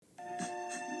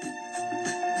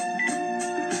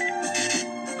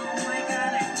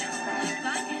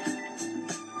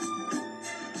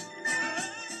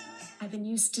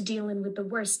used to dealing with the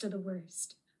worst of the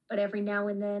worst. But every now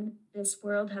and then, this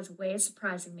world has a way of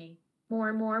surprising me. More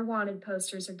and more wanted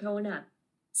posters are going up,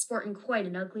 sporting quite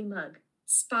an ugly mug.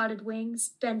 Spotted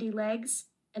wings, bendy legs,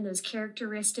 and those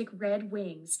characteristic red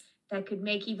wings that could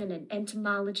make even an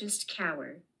entomologist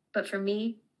cower. But for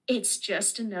me, it's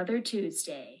just another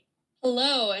Tuesday.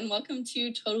 Hello, and welcome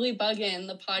to Totally Buggin',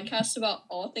 the podcast about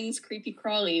all things creepy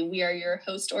crawly. We are your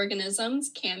host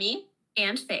organisms, Cammie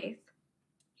And Faith.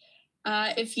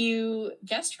 If you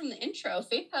guessed from the intro,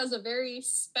 Faith has a very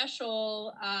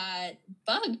special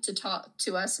bug to talk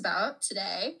to us about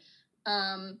today.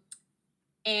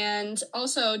 And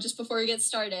also, just before we get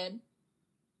started,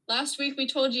 last week we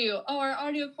told you, our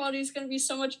audio quality is going to be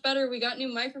so much better. We got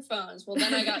new microphones. Well,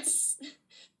 then I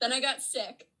got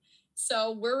sick.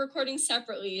 So we're recording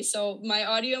separately. So my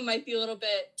audio might be a little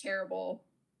bit terrible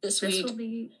this week.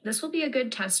 This will be a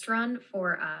good test run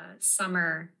for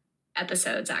summer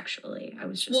episodes, actually.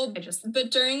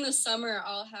 But during the summer,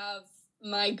 I'll have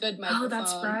my good microphone. Oh,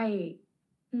 that's right.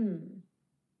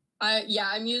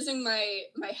 I'm using my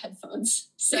headphones.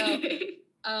 So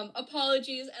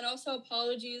apologies, and also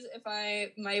apologies if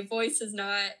my voice is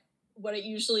not what it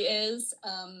usually is.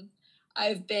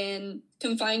 I've been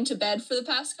confined to bed for the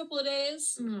past couple of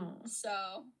days.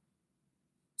 So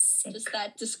Sick. Just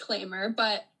that disclaimer,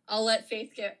 but I'll let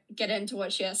Faith get into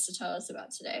what she has to tell us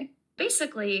about today.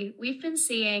 Basically, we've been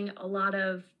seeing a lot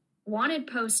of wanted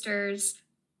posters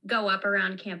go up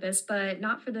around campus, but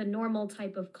not for the normal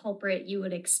type of culprit you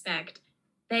would expect.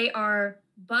 They are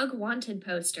bug wanted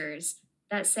posters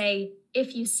that say,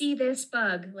 if you see this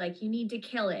bug, you need to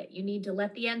kill it. You need to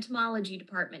let the entomology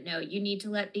department know. You need to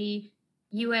let the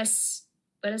U.S.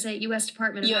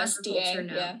 Department of Agriculture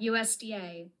know. Yeah.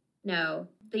 USDA know.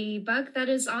 The bug that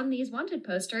is on these wanted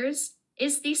posters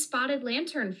is the spotted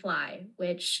lanternfly,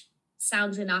 which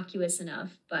sounds innocuous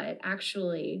enough, but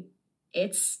actually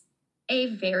it's a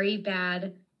very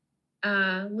bad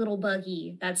little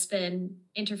buggy that's been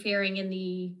interfering in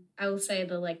the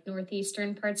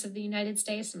northeastern parts of the United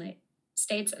States and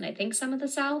I think some of the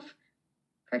South.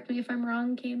 Correct me if I'm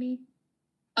wrong, Cammie.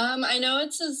 I know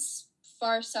it's as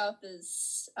far south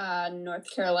as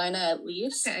North Carolina at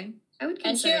least. Okay. I would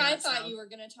consider And here I that thought south. You were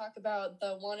going to talk about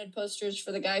the wanted posters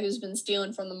for the guy who's been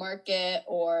stealing from the market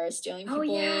or stealing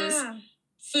people's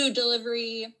food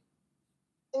delivery.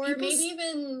 Or maybe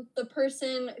even the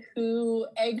person who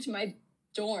egged my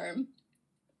dorm.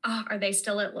 Are they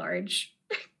still at large?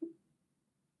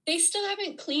 They still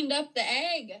haven't cleaned up the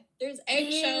egg. There's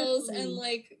eggshells and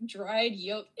dried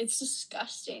yolk. It's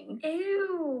disgusting.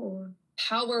 Ew.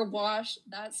 Power wash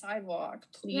that sidewalk,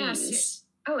 please. Yes.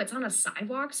 Oh, it's on a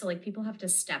sidewalk, so people have to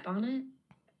step on it?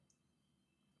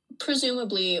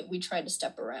 Presumably, we tried to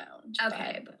step around.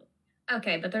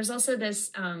 Okay, but there's also this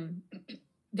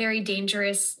very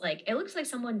dangerous, it looks like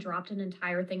someone dropped an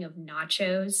entire thing of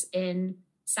nachos in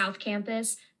South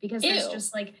Campus because there's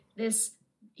just this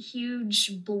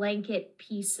huge blanket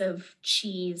piece of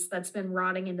cheese that's been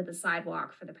rotting into the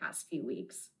sidewalk for the past few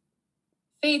weeks.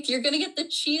 Faith, you're going to get the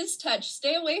cheese touch.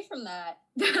 Stay away from that.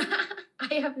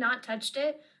 I have not touched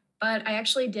it, but I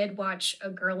actually did watch a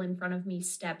girl in front of me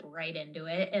step right into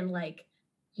it in Nike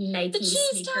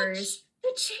sneakers.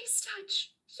 The cheese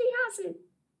touch. She has it.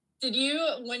 Did you,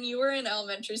 when you were in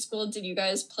elementary school, did you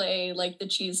guys play the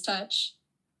cheese touch?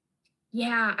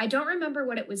 Yeah, I don't remember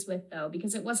what it was with though,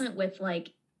 because it wasn't with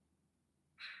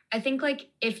I think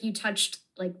if you touched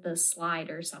the slide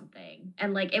or something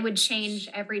and it would change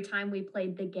every time we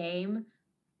played the game,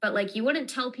 but you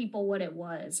wouldn't tell people what it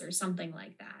was or something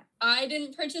like that. I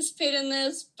didn't participate in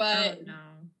this, but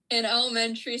in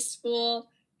elementary school,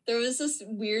 there was this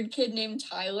weird kid named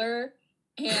Tyler,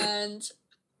 and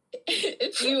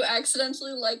if you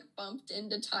accidentally bumped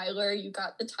into Tyler, you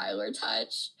got the Tyler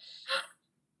touch.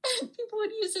 And people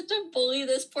would use it to bully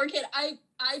this poor kid. I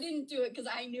didn't do it because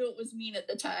I knew it was mean at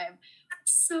the time.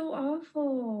 That's so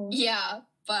awful. Yeah,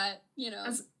 but,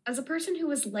 As a person who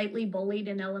was lightly bullied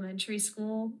in elementary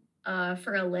school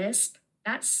for a lisp,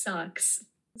 that sucks.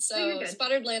 So,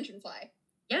 spotted lanternfly.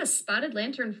 Yes, spotted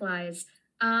lanternflies.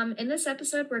 In this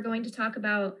episode, we're going to talk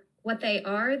about what they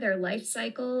are, their life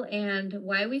cycle, and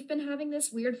why we've been having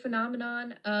this weird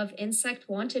phenomenon of insect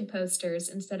wanted posters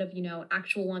instead of,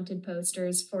 actual wanted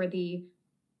posters for the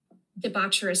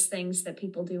debaucherous things that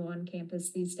people do on campus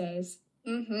these days.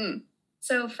 Mm-hmm.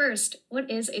 So first, what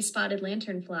is a spotted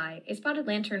lanternfly? A spotted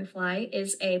lanternfly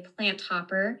is a plant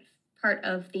hopper, part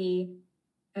of the,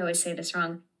 I always say this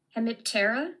wrong,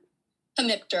 Hemiptera?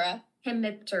 Hemiptera,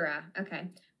 okay.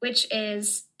 Which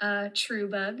is true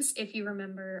bugs, if you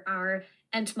remember our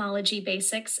entomology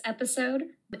basics episode.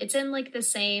 It's in the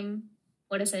same,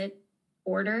 what is it?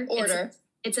 order.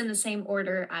 It's in the same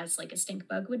order as like a stink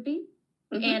bug would be.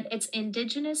 Mm-hmm. And it's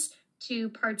indigenous to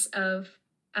parts of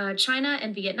China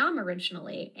and Vietnam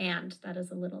originally. And that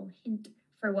is a little hint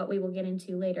for what we will get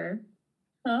into later.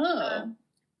 Oh.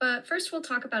 But first we'll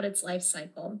talk about its life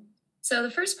cycle. So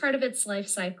the first part of its life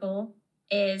cycle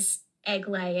is egg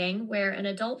laying, where an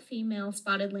adult female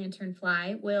spotted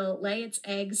lanternfly will lay its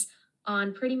eggs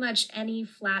on pretty much any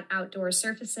flat outdoor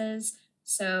surfaces.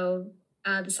 So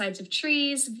the sides of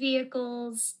trees,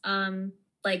 vehicles,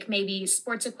 like maybe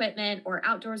sports equipment or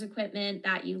outdoors equipment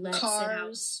that you let sit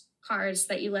out. Cars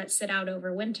that you let sit out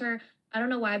over winter. I don't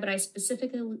know why, but I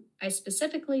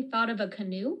specifically thought of a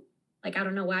canoe. Like, I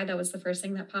don't know why, that was the first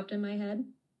thing that popped in my head.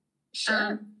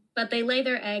 Sure. But they lay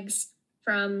their eggs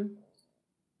from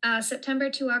September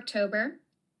to October,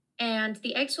 and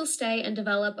the eggs will stay and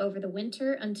develop over the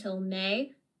winter until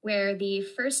May, where the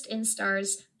first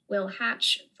instars will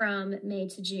hatch from May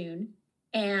to June.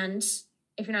 And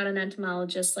if you're not an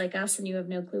entomologist like us and you have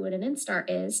no clue what an instar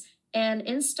is, an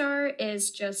instar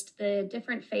is just the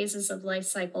different phases of life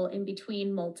cycle in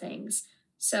between moltings.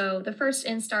 So the first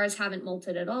instars haven't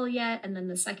molted at all yet, and then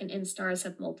the second instars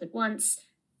have molted once,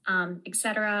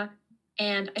 etc.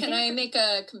 And Can I make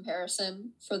a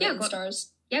comparison for the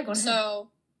instars? Go ahead. So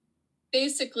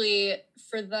basically,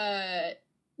 for the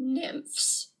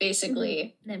nymphs, for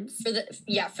the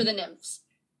nymphs,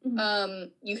 mm-hmm.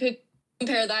 You could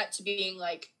compare that to being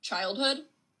like childhood.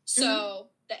 So mm-hmm.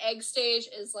 the egg stage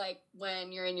is like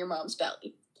when you're in your mom's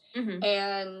belly, mm-hmm.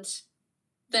 and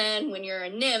then when you're a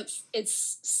nymph,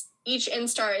 it's each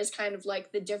instar is kind of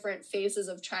like the different phases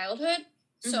of childhood.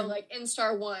 Mm-hmm. So like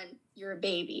instar 1, you're a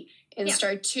baby.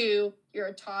 Instar 2, you're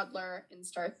a toddler.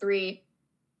 Instar 3,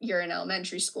 you're in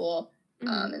elementary school.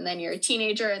 Mm-hmm. And then you're a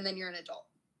teenager, and then you're an adult.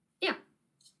 Yeah.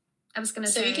 I was going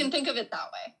to say. So you can think of it that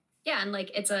way. Yeah, and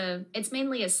like it's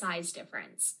mainly a size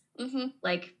difference. Mm-hmm.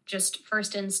 Like just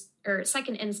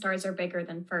second instars are bigger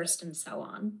than first and so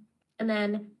on. And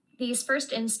then these first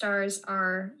instars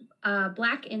are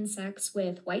black insects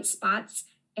with white spots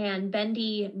and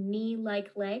bendy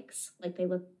knee-like legs. Like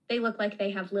they look like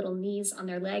they have little knees on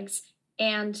their legs,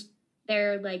 and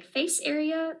their like face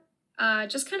area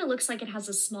just kind of looks like it has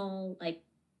a small like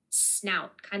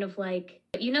snout, kind of like,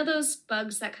 you know those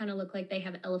bugs that kind of look like they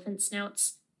have elephant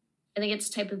snouts? I think it's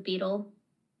a type of beetle.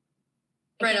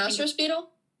 Rhinoceros beetle?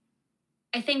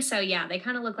 I think so, yeah. They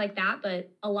kind of look like that,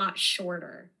 but a lot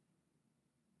shorter.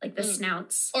 Like the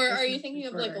snouts. Or are you thinking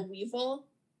of like a weevil?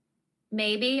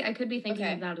 Maybe. I could be thinking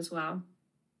of that as well.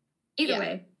 Either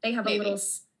way, they have a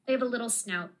little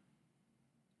snout.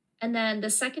 And then the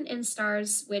second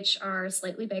instars, which are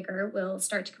slightly bigger, will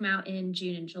start to come out in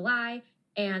June and July.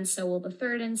 And so will the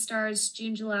third instars,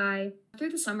 June, July,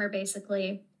 through the summer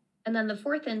basically. And then the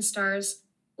fourth instars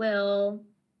will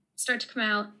start to come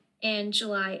out in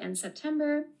July and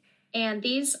September. And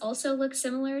these also look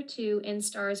similar to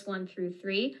instars 1 through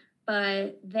 3,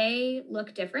 but they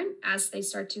look different as they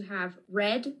start to have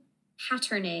red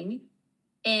patterning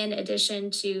in addition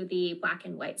to the black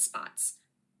and white spots.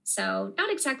 So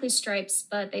not exactly stripes,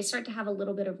 but they start to have a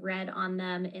little bit of red on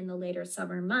them in the later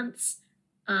summer months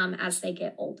as they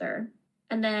get older.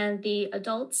 And then the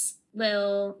adults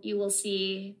you will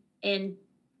see in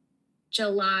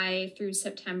July through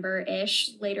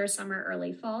September-ish, later summer,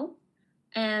 early fall.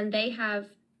 And they have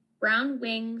brown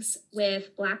wings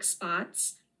with black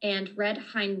spots and red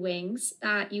hind wings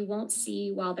that you won't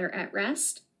see while they're at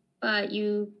rest, but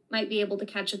you might be able to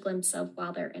catch a glimpse of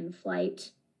while they're in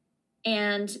flight.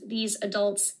 And these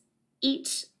adults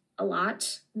eat a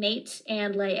lot, mate,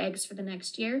 and lay eggs for the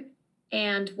next year,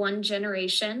 and 1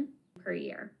 generation per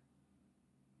year.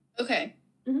 Okay.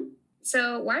 Mm-hmm.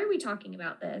 So why are we talking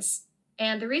about this?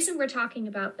 And the reason we're talking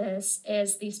about this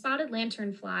is the spotted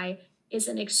lanternfly is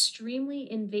an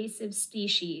extremely invasive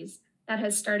species that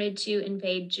has started to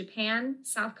invade Japan,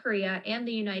 South Korea, and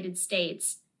the United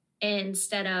States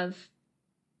instead of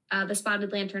the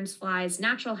spotted lanternfly's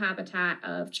natural habitat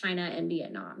of China and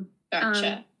Vietnam.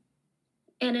 Gotcha.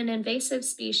 And an invasive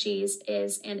species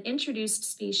is an introduced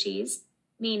species,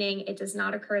 meaning it does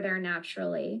not occur there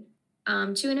naturally,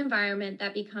 to an environment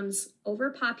that becomes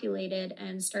overpopulated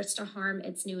and starts to harm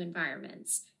its new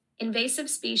environments. Invasive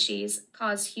species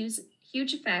cause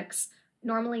huge effects,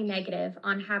 normally negative,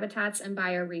 on habitats and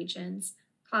bioregions,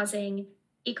 causing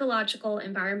ecological,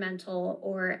 environmental,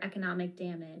 or economic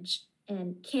damage.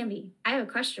 And Cammie, I have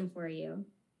a question for you.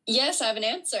 Yes, I have an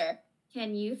answer.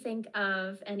 Can you think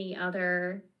of any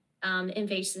other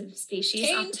invasive species?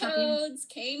 Cane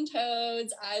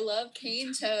toads. I love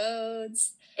cane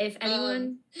toads. If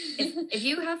anyone, if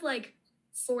you have like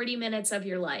 40 minutes of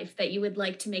your life that you would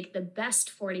like to make the best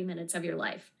 40 minutes of your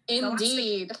life.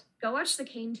 Indeed. Go watch the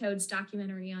Cane Toads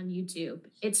documentary on YouTube.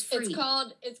 It's free.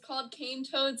 It's called Cane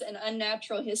Toads and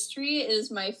Unnatural History. It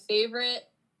is my favorite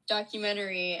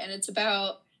documentary, and it's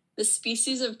about the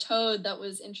species of toad that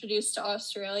was introduced to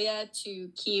Australia to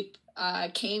keep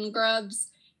cane grubs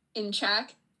in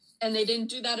check, and they didn't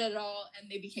do that at all, and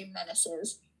they became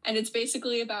menaces. And it's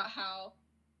basically about how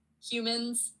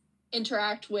humans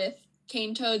interact with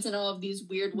cane toads in all of these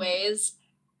weird ways.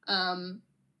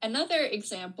 Another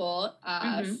example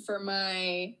for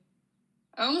my,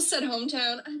 I almost said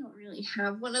hometown. I don't really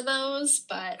have one of those,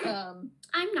 but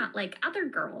I'm not like other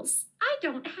girls. I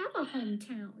don't have a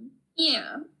hometown.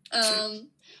 Yeah.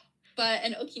 But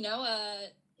an Okinawa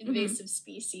invasive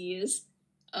species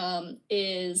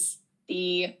is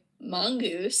the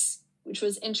mongoose, which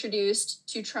was introduced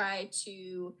to try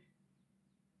to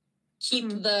keep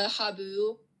the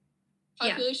habu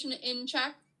population in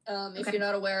check. If you're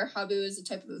not aware, habu is a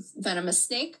type of venomous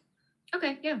snake.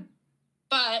 Okay, yeah.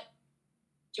 But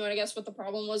do you want to guess what the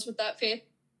problem was with that, Faith?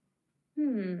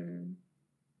 I'm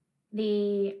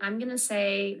going to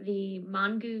say the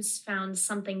mongoose found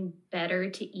something better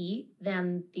to eat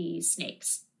than the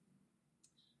snakes.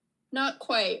 Not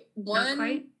quite. Not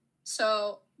quite?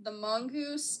 So the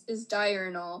mongoose is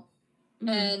diurnal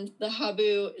and the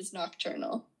habu is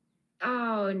nocturnal.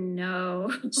 Oh,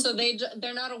 no. So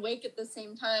they're not awake at the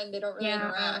same time. They don't really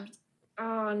interact.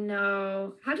 Oh,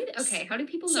 no. How do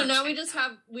people So now we just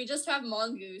have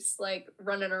mongoose like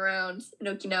running around in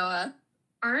Okinawa.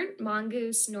 Aren't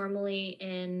mongoose normally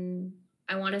in,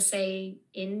 I want to say,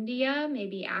 India,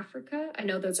 maybe Africa? I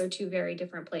know those are two very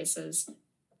different places.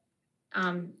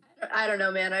 I don't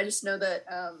know, man. I just know that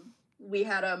we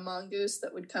had a mongoose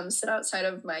that would come sit outside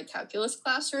of my calculus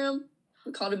classroom.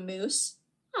 We called him Moose.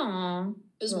 Aww.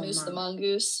 It was Moose the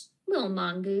mongoose. Little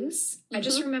mongoose. I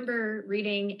just remember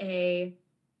reading a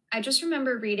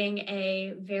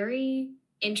very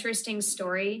interesting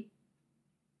story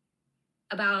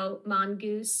about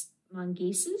mongoose.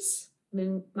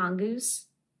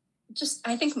 Just,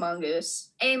 I think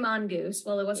mongoose. A mongoose.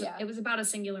 Well, it wasn't. It was about a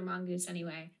singular mongoose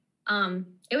anyway.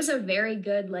 It was a very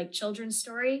good like children's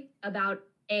story about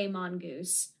a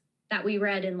mongoose that we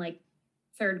read in like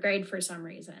 3rd grade for some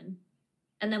reason,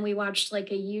 and then we watched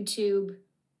like a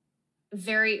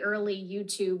very early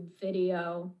YouTube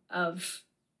video of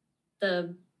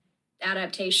the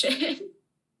adaptation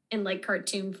in like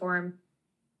cartoon form.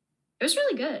 It was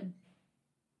really good.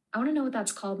 I want to know what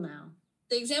that's called now.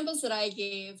 The examples that I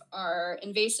gave are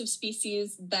invasive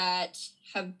species that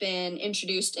have been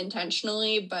introduced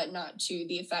intentionally, but not to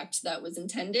the effect that was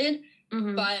intended.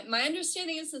 But my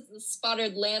understanding is that the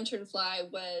spotted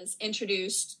lanternfly was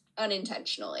introduced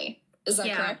unintentionally. Is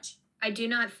that correct? I do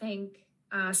not think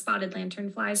spotted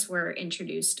lanternflies were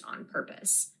introduced on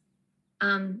purpose.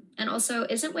 And also,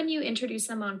 isn't when you introduce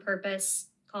them on purpose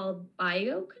called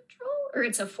biocontrol, or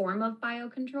it's a form of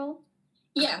biocontrol?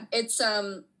 Yeah, it's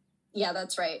yeah,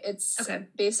 that's right. It's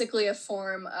basically a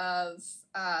form of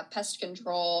pest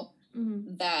control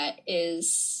that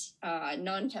is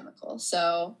non-chemical.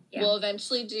 So we'll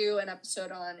eventually do an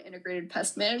episode on integrated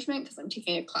pest management because I'm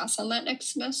taking a class on that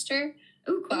next semester.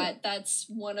 Ooh, cool. But that's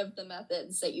one of the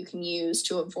methods that you can use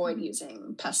to avoid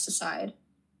using pesticide.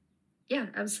 Yeah,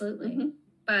 absolutely.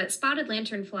 But spotted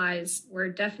lanternflies were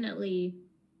definitely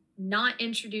not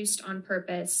introduced on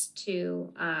purpose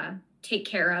to take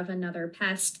care of another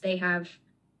pest. They have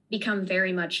become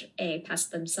very much a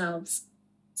pest themselves.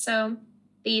 So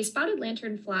the spotted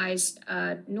lanternfly's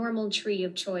normal tree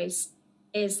of choice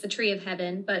is the tree of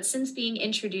heaven, but since being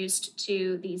introduced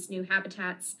to these new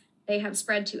habitats, they have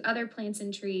spread to other plants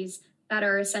and trees that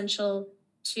are essential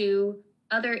to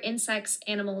other insects,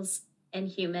 animals, and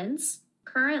humans.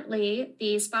 Currently,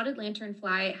 the spotted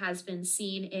lanternfly has been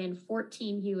seen in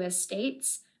 14 U.S.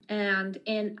 states, and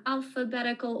in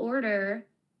alphabetical order,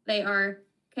 they are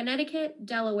Connecticut,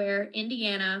 Delaware,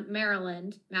 Indiana,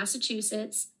 Maryland,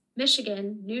 Massachusetts,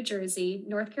 Michigan, New Jersey,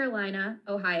 North Carolina,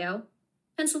 Ohio,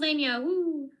 Pennsylvania,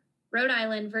 Rhode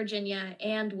Island, Virginia,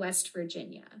 and West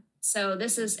Virginia. So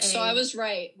this is So I was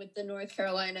right with the North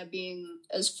Carolina being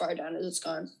as far down as it's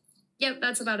gone. Yep,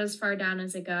 that's about as far down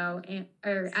as it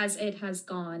as it has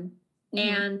gone.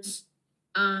 And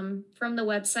from the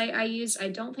website I used, I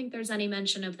don't think there's any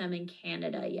mention of them in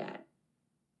Canada yet.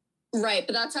 Right,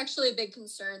 but that's actually a big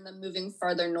concern, them moving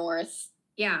farther north.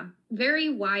 Yeah, very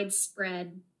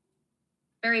widespread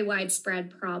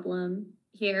problem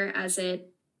here, as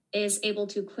it is able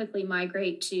to quickly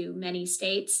migrate to many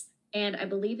states. And I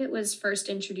believe it was first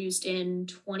introduced in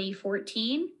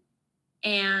 2014.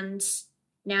 And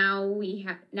Now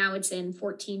it's in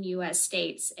 14 US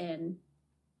states in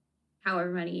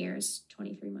however many years.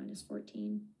 23 minus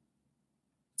 14.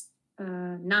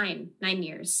 9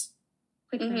 years.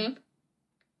 Quick math.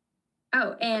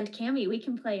 Oh, and Cammie, we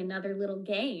can play another little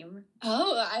game.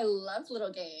 Oh, I love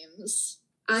little games. Is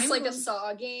this like a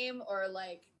Saw game or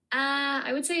like?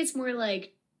 I would say it's more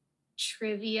like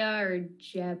trivia or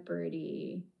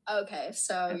Jeopardy. Okay,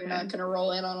 so you're not gonna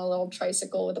roll in on a little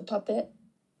tricycle with a puppet?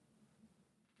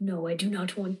 No, I do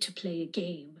not want to play a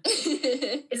game.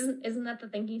 Isn't that the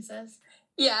thing he says?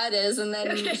 Yeah, it is, and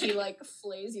then he like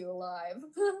flays you alive.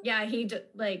 Yeah,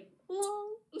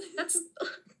 lol. That's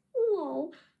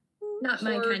lol. Not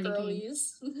my kind of game.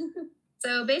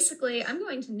 So basically, I'm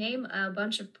going to name a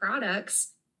bunch of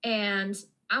products, and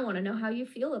I want to know how you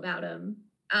feel about them.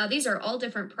 These are all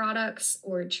different products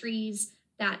or trees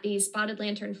that the spotted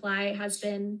lanternfly has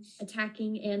been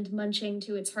attacking and munching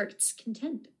to its heart's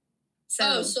content.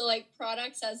 So like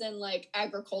products as in like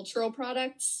agricultural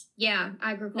products? Yeah,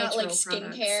 agricultural not like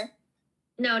skincare?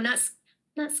 No, not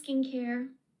skincare.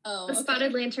 Oh, the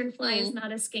spotted lanternfly is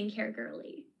not a skincare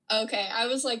girly. Okay, I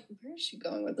was like, where is she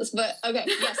going with this? But okay,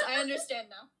 yes, I understand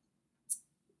now.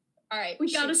 All right.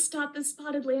 We gotta stop the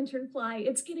spotted lanternfly.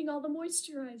 It's getting all the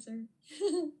moisturizer.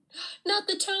 Not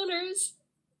the toners.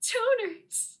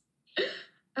 Toners.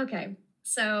 Okay,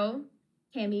 so,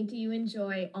 Cammie, do you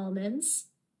enjoy almonds?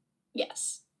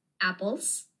 Yes.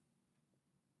 Apples?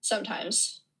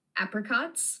 Sometimes.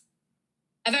 Apricots?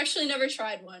 I've actually never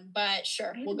tried one, but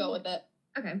sure, we'll go with it.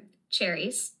 Okay.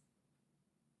 Cherries?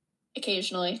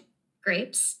 Occasionally.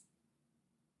 Grapes?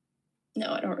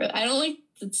 No, I don't like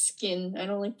the skin. I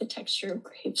don't like the texture of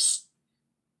grapes.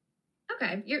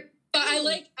 Okay, But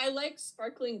I like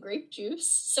sparkling grape juice,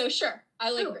 so sure,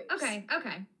 I like grapes. Okay.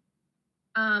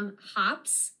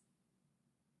 Hops?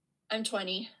 I'm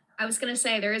 20. I was gonna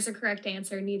say there is a correct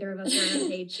answer. Neither of us are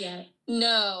of age yet.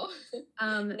 No.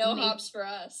 No hops for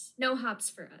us. No hops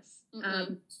for us.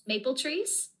 Maple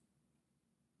trees?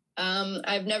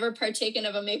 I've never partaken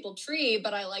of a maple tree,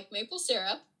 but I like maple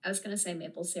syrup. I was gonna say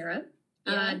maple syrup.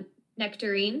 Yeah.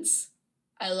 Nectarines?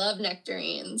 I love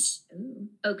nectarines. Ooh.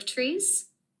 Oak trees?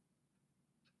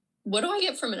 What do I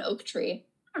get from an oak tree?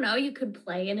 I don't know. You could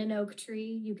play in an oak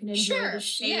tree. You can enjoy the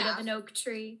shade of an oak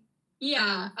tree.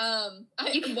 Yeah.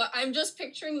 I'm just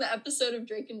picturing the episode of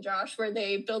Drake and Josh where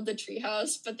they build the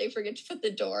treehouse, but they forget to put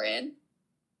the door in.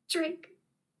 Drake,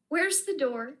 where's the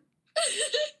door?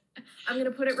 I'm going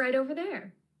to put it right over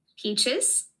there.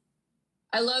 Peaches?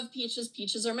 I love peaches.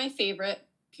 Peaches are my favorite.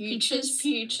 Peaches. I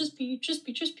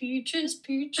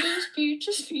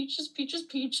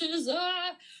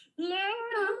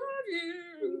love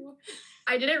you.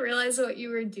 I didn't realize what you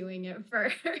were doing at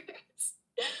first.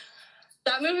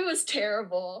 That movie was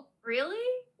terrible. Really?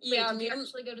 Yeah. Wait, did you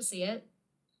actually go to see it?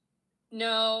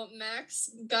 No, Max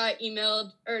got he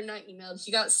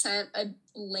got sent a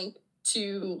link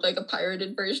to like a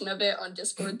pirated version of it on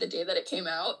Discord the day that it came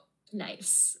out.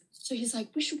 Nice. So he's like,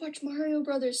 we should watch Mario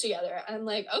Brothers together. I'm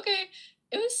like, okay.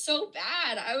 It was so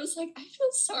bad. I was like, I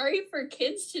feel sorry for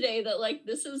kids today that like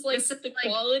this is the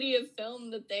quality of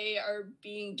film that they are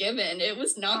being given. It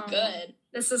was not good.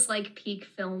 This is like peak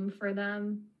film for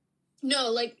them.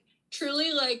 No, like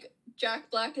truly like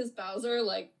Jack Black as Bowser,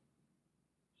 like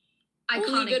iconic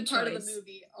only good choice. Part of the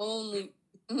movie. Only.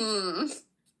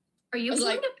 Are you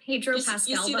playing a Pedro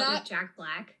Pascal but with Jack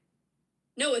Black?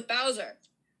 No, with Bowser.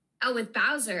 Oh, with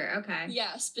Bowser. Okay.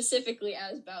 Yeah, specifically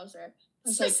as Bowser. I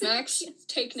was like, Max,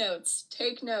 take notes.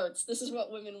 Take notes. This is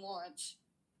what women want.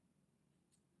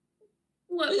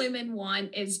 What women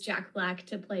want is Jack Black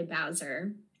to play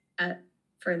Bowser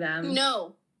for them.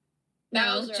 No.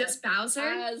 Bowser. No, just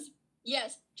Bowser?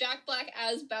 Yes, Jack Black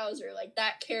as Bowser, like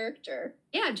that character.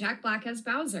 Yeah, Jack Black as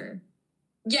Bowser.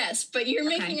 Yes, but you're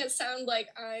making it sound like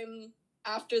I'm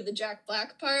after the Jack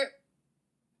Black part.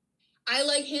 I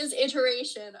like his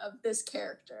iteration of this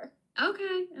character.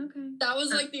 Okay. That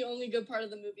was like the only good part of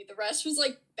the movie. The rest was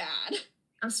like bad.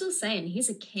 I'm still saying he's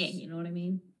a king, you know what I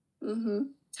mean? Mm-hmm.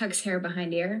 Tucks hair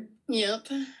behind ear. Yep.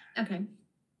 Okay.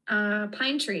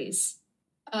 Pine trees.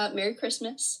 Merry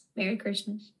Christmas. Merry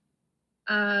Christmas.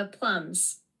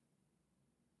 Plums.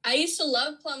 I used to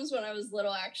love plums when I was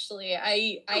little, actually.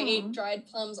 I ate dried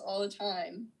plums all the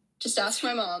time. Just ask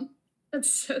my mom.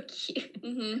 That's so cute.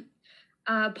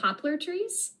 Mm-hmm. Poplar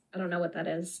trees? I don't know what that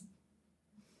is.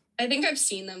 I think I've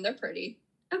seen them. They're pretty.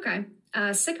 Okay.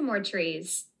 Sycamore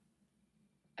trees.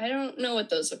 I don't know what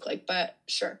those look like, but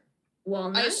sure.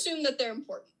 Walnuts? I assume that they're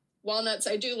important. Walnuts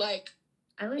I do like.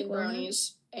 I like in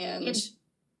brownies and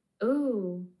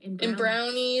in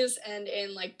brownies and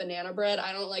in like banana bread.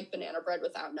 I don't like banana bread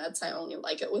without nuts. I only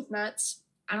like it with nuts.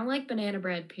 I don't like banana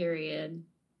bread, period.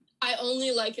 I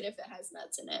only like it if it has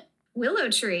nuts in it. Willow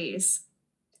trees.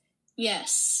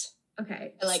 Yes.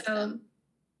 Okay. I like them.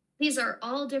 These are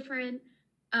all different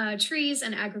trees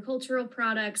and agricultural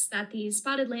products that the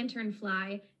spotted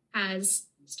lanternfly has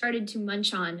started to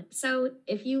munch on. So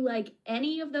if you like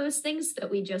any of those things that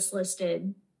we just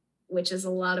listed, which is a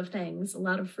lot of things, a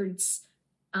lot of fruits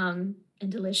and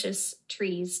delicious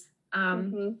trees,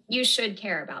 you should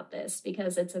care about this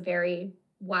because it's a very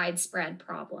widespread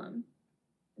problem.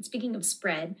 And speaking of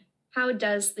spread, how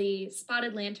does the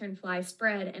spotted lanternfly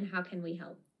spread and how can we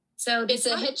help? So it's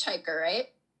a hitchhiker, right?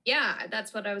 Yeah,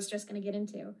 that's what I was just going to get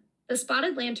into. The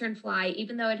spotted lanternfly,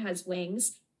 even though it has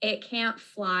wings, it can't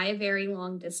fly very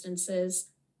long distances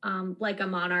like a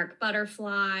monarch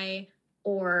butterfly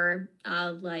or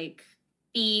like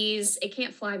bees. It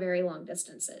can't fly very long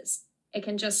distances. It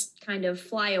can just kind of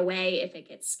fly away if it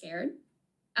gets scared.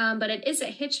 But it is a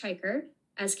hitchhiker,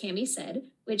 as Cammie said,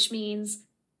 which means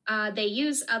they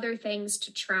use other things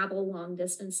to travel long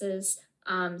distances,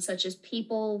 such as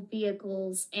people,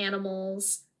 vehicles,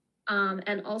 animals,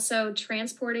 and also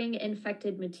transporting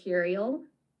infected material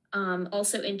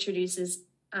also introduces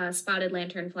spotted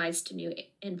lanternflies to new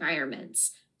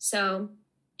environments. So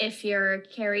if you're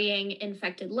carrying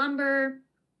infected lumber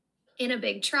in a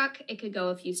big truck, it could go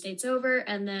a few states over,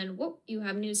 and then whoop, you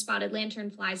have new spotted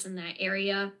lanternflies in that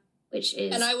area, which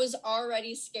is... And I was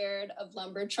already scared of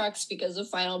lumber trucks because of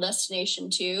Final Destination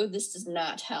 2. This does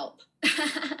not help.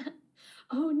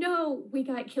 Oh no, we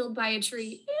got killed by a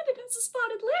tree, and it has a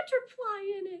spotted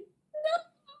lanternfly in it. No,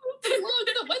 the log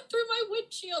that went through my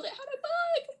windshield, it had a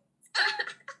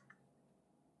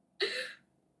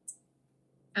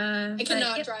bug. I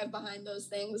cannot drive behind those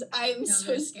things. I'm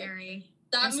so scary.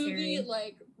 That movie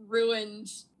like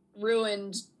ruined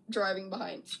driving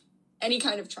behind any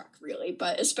kind of truck, really,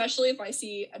 but especially if I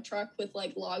see a truck with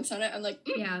like logs on it, I'm like,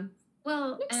 yeah.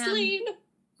 Well, clean.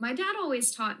 My dad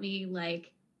always taught me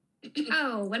like,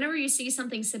 oh, whenever you see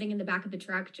something sitting in the back of the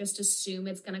truck, just assume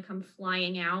it's going to come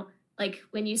flying out. Like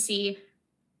when you see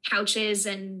couches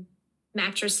and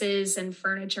mattresses and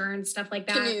furniture and stuff like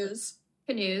that.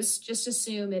 Canoes, just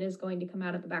assume it is going to come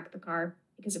out of the back of the car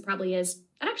because it probably is.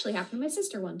 That actually happened to my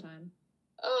sister one time.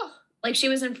 Oh. Like she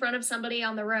was in front of somebody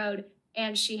on the road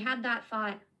and she had that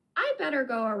thought, I better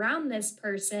go around this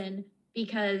person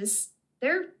because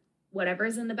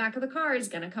whatever's in the back of the car is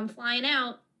going to come flying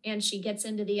out. And she gets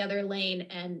into the other lane,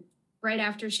 and right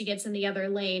after she gets in the other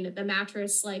lane, the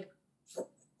mattress like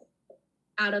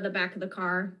out of the back of the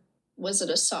car. Was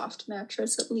it a soft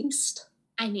mattress at least?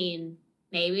 I mean,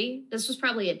 maybe. This was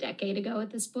probably a decade ago at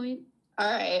this point.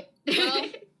 All right. Well,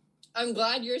 I'm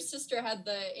glad your sister had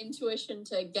the intuition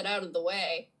to get out of the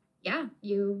way. Yeah,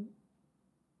 you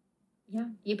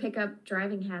pick up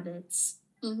driving habits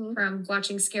from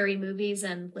watching scary movies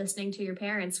and listening to your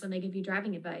parents when they give you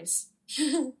driving advice.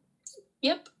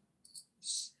 Yep.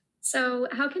 So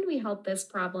how can we help this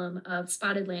problem of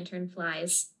spotted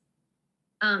lanternflies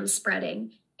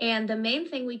spreading? And the main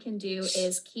thing we can do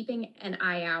is keeping an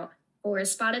eye out for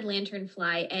spotted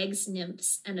lanternfly eggs,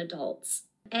 nymphs, and adults.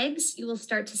 Eggs you will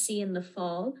start to see in the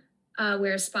fall,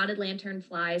 where spotted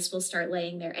lanternflies will start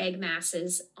laying their egg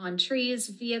masses on trees,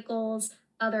 vehicles,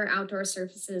 other outdoor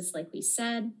surfaces like we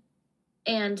said.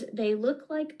 And they look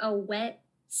like a wet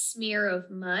smear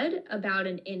of mud about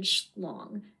an inch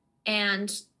long. And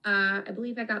I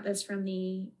believe I got this from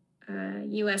the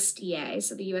USDA,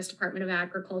 so the U.S. Department of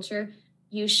Agriculture.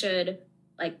 You should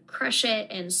like crush it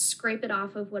and scrape it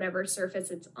off of whatever surface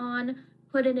it's on,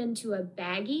 put it into a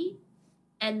baggie,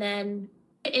 and then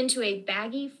into a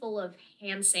baggie full of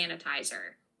hand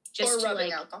sanitizer. Or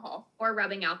rubbing alcohol. Or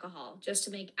rubbing alcohol, just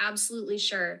to make absolutely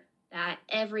sure that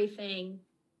everything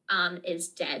is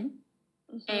dead.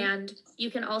 And you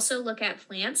can also look at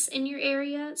plants in your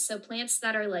area. So plants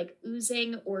that are like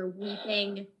oozing or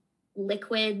weeping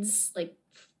liquids, like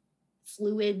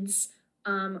fluids,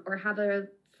 or have a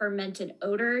fermented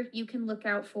odor, you can look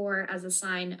out for as a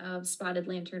sign of spotted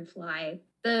lanternfly.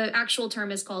 The actual term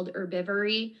is called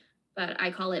herbivory, but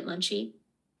I call it munchy.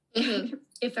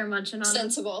 If they're munching on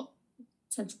Sensible.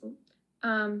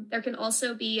 There can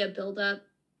also be a buildup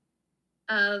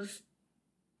of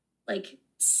like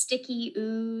sticky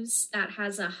ooze that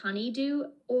has a honeydew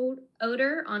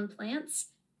odor on plants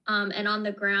and on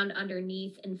the ground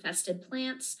underneath infested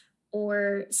plants,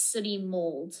 or sooty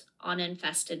mold on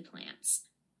infested plants.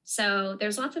 So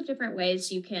there's lots of different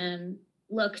ways you can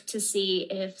look to see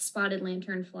if spotted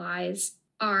lanternflies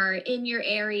are in your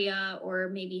area or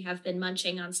maybe have been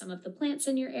munching on some of the plants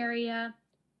in your area.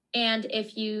 And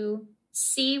if you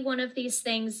see one of these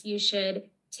things, you should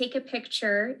take a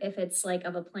picture if it's like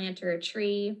of a plant or a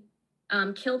tree.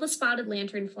 Kill the spotted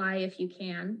lanternfly if you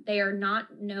can. They are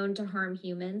not known to harm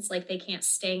humans, like they can't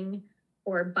sting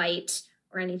or bite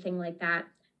or anything like that.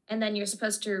 And then you're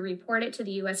supposed to report it to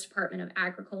the U.S. Department of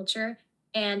Agriculture.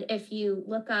 And if you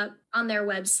look up on their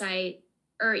website,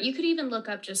 or you could even look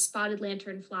up just spotted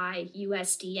lanternfly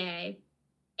USDA,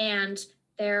 and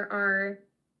there are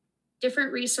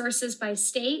different resources by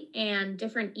state and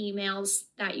different emails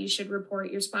that you should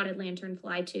report your spotted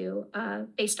lanternfly to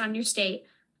based on your state.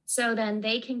 So then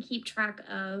they can keep track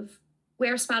of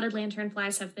where spotted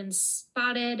lanternflies have been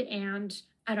spotted and,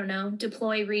 I don't know,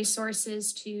 deploy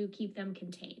resources to keep them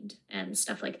contained and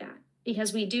stuff like that.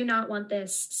 Because we do not want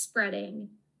this spreading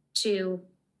to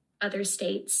other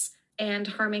states and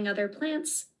harming other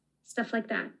plants, stuff like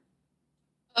that.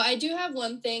 I do have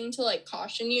one thing to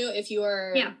caution you if you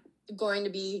are going to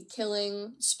be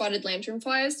killing spotted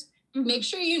lanternflies. Mm-hmm. Make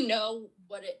sure you know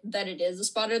that it is a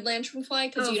spotted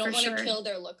lanternfly, because you don't want to kill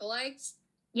their lookalikes.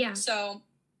 Yeah. So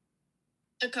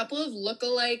a couple of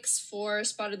lookalikes for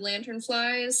spotted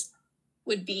lanternflies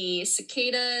would be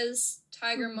cicadas,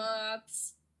 tiger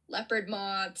moths, leopard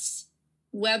moths,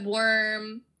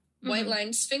 webworm,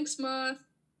 white-lined sphinx moth,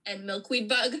 and milkweed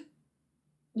bug.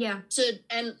 Yeah. So,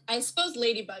 and I suppose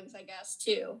ladybugs, I guess,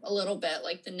 too, a little bit,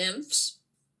 like the nymphs.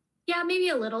 Yeah, maybe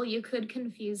a little. You could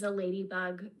confuse a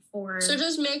ladybug for... So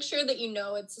just make sure that you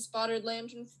know it's a spotted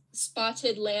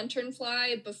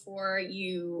lanternfly before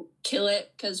you kill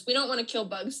it, because we don't want to kill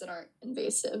bugs that aren't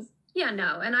invasive. Yeah,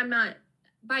 no, and I'm not...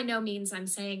 By no means I'm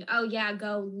saying, oh yeah,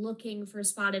 go looking for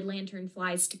spotted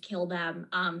lanternflies to kill them.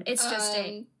 It's just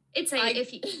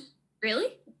if you...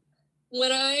 Really?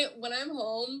 When I'm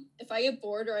home, if I get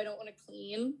bored or I don't want to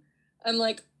clean, I'm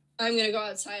like, I'm going to go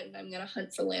outside and I'm going to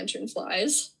hunt for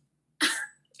lanternflies.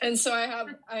 And so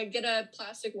I get a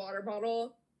plastic water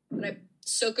bottle and I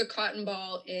soak a cotton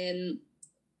ball in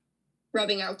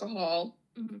rubbing alcohol.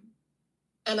 Mm-hmm.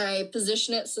 And I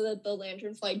position it so that the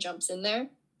lanternfly jumps in there.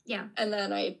 Yeah. And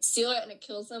then I seal it and it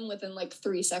kills them within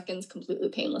 3 seconds completely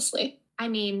painlessly. I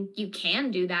mean, you can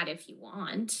do that if you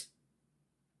want.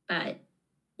 But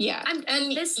yeah.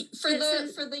 For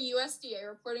the USDA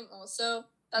reporting also,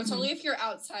 that's only if you're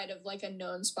outside of a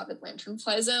known spotted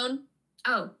lanternfly zone.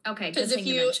 Oh, okay. Because if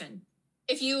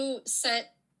you sent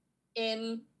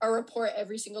in a report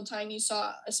every single time you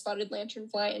saw a spotted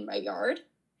lanternfly in my yard,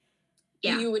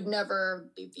 you would never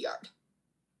leave the yard.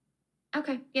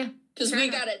 Okay, yeah. Because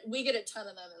we get a ton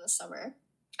of them in the summer.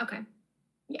 Okay.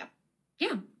 Yeah.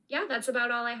 Yeah. Yeah, that's about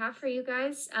all I have for you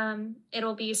guys.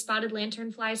 It'll be spotted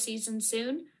lanternfly season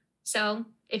soon. So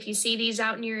if you see these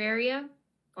out in your area,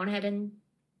 go ahead and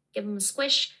give them a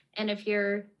squish. And if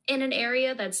you're in an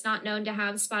area that's not known to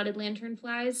have spotted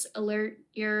lanternflies, alert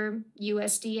your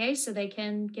USDA so they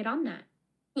can get on that.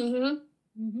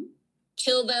 Mm-hmm. Mm-hmm.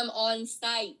 Kill them on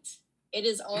site. It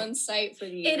is on site for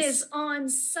these. It is on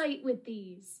site with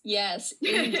these. Yes,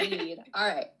 indeed. All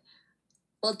right.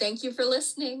 Well, thank you for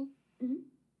listening. Mm-hmm.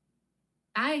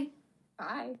 Bye.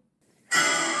 Bye.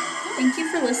 Thank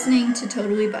you for listening to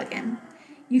Totally Buggin'.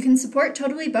 You can support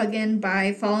Totally Buggin'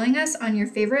 by following us on your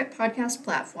favorite podcast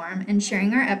platform and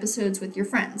sharing our episodes with your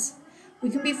friends. We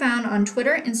can be found on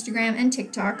Twitter, Instagram, and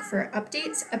TikTok for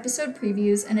updates, episode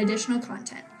previews, and additional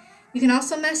content. You can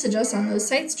also message us on those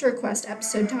sites to request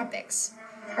episode topics.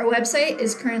 Our website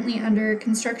is currently under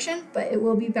construction, but it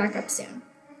will be back up soon.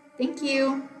 Thank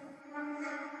you.